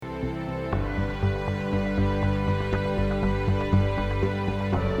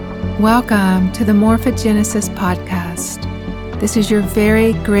Welcome to the Morphogenesis podcast. This is your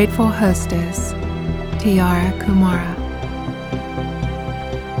very grateful hostess, Tiara Kumara.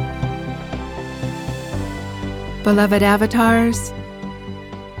 Beloved avatars,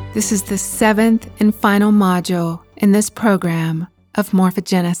 this is the 7th and final module in this program of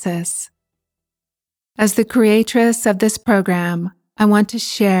Morphogenesis. As the creatress of this program, I want to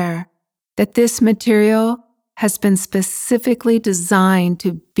share that this material has been specifically designed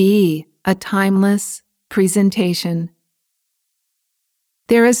to be a timeless presentation.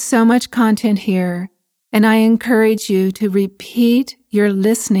 There is so much content here, and I encourage you to repeat your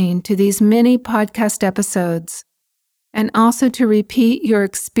listening to these many podcast episodes, and also to repeat your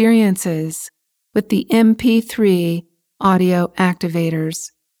experiences with the MP3 audio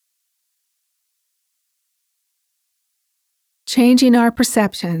activators. Changing our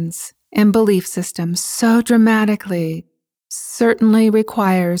perceptions and belief systems so dramatically certainly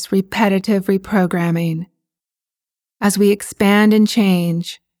requires repetitive reprogramming. As we expand and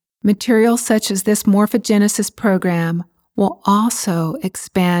change, material such as this Morphogenesis program will also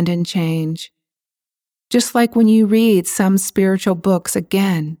expand and change. Just like when you read some spiritual books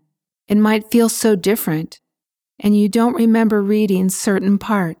again, it might feel so different, and you don't remember reading certain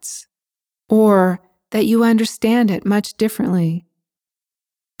parts, or that you understand it much differently.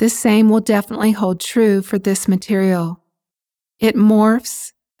 The same will definitely hold true for this material. It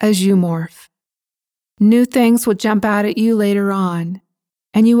morphs as you morph. New things will jump out at you later on,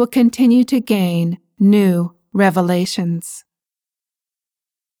 and you will continue to gain new revelations.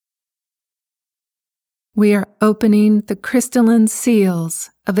 We are opening the crystalline seals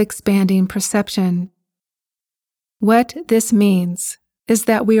of expanding perception. What this means is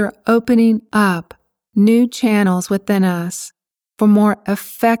that we are opening up new channels within us for more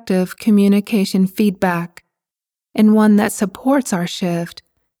effective communication feedback, and one that supports our shift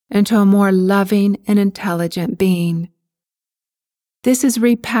into a more loving and intelligent being. This is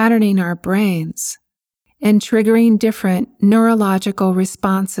repatterning our brains and triggering different neurological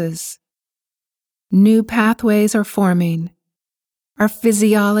responses. New pathways are forming. Our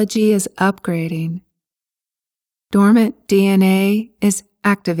physiology is upgrading. Dormant DNA is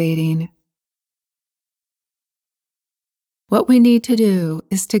activating. What we need to do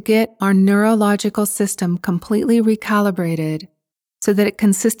is to get our neurological system completely recalibrated so that it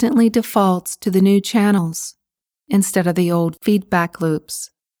consistently defaults to the new channels instead of the old feedback loops.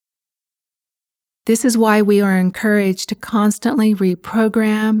 This is why we are encouraged to constantly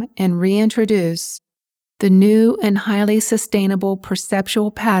reprogram and reintroduce the new and highly sustainable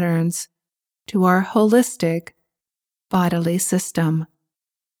perceptual patterns to our holistic bodily system.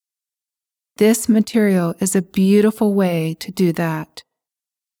 This material is a beautiful way to do that.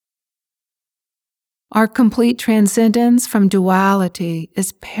 Our complete transcendence from duality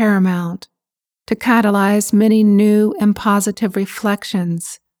is paramount to catalyze many new and positive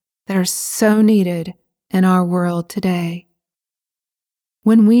reflections that are so needed in our world today.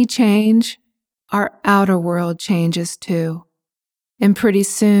 When we change, our outer world changes too. And pretty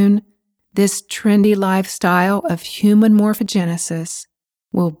soon, this trendy lifestyle of human morphogenesis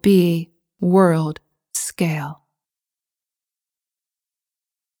will be world scale.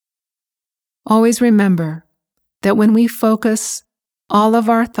 Always remember that when we focus all of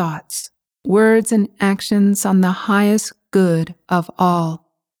our thoughts, words, and actions on the highest good of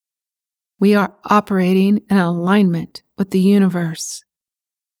all, we are operating in alignment with the universe,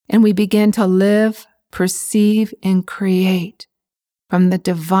 and we begin to live, perceive, and create from the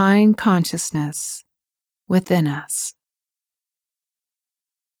divine consciousness within us.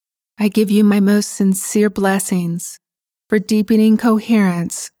 I give you my most sincere blessings for deepening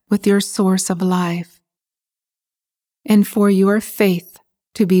coherence with your source of life, and for your faith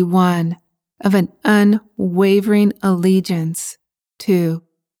to be one of an unwavering allegiance to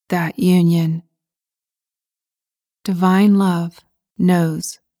that union. Divine love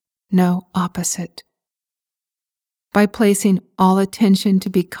knows no opposite. By placing all attention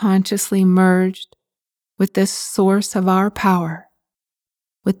to be consciously merged with this source of our power,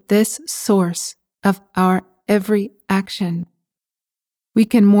 with this source of our every action, we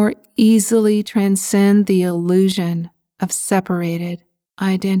can more easily transcend the illusion of separated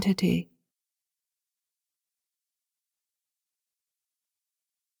identity.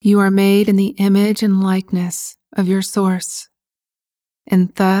 You are made in the image and likeness of your source,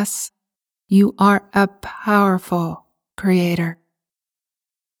 and thus you are a powerful creator.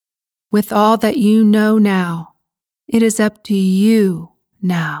 With all that you know now, it is up to you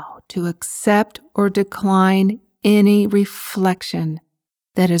now to accept or decline any reflection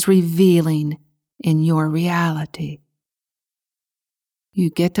that is revealing in your reality. you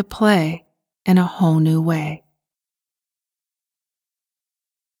get to play in a whole new way.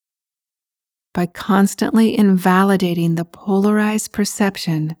 By constantly invalidating the polarized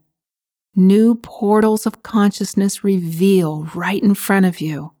perception, new portals of consciousness reveal right in front of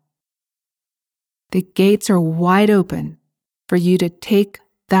you. The gates are wide open for you to take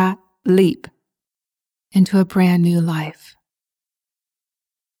that leap into a brand new life.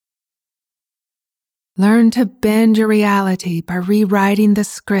 Learn to bend your reality by rewriting the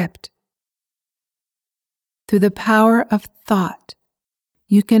script. Through the power of thought,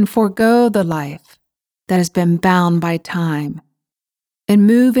 you can forego the life that has been bound by time and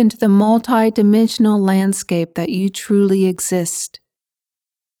move into the multi-dimensional landscape that you truly exist.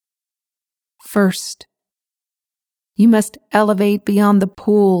 First, you must elevate beyond the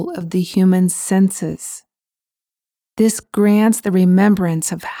pool of the human senses. This grants the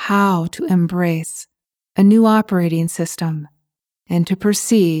remembrance of how to embrace a new operating system and to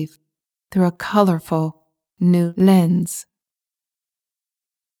perceive through a colorful new lens.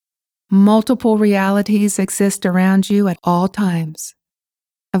 Multiple realities exist around you at all times,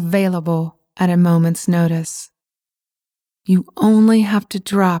 available at a moment's notice. You only have to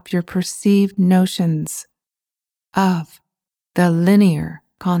drop your perceived notions of the linear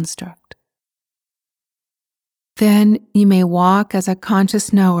construct. Then you may walk as a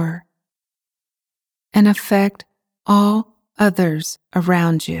conscious knower and affect all others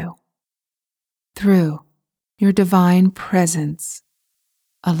around you through your divine presence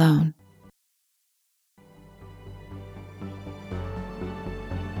alone.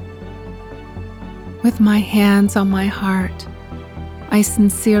 With my hands on my heart, I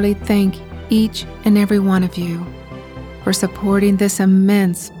sincerely thank each and every one of you for supporting this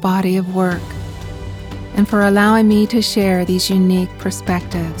immense body of work and for allowing me to share these unique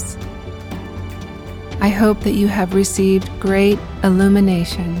perspectives. I hope that you have received great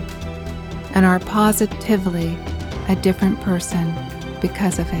illumination and are positively a different person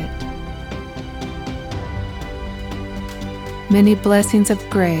because of it. Many blessings of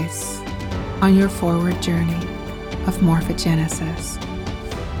grace on your forward journey of morphogenesis.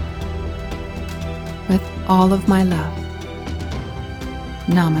 With all of my love,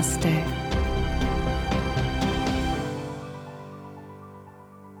 Namaste.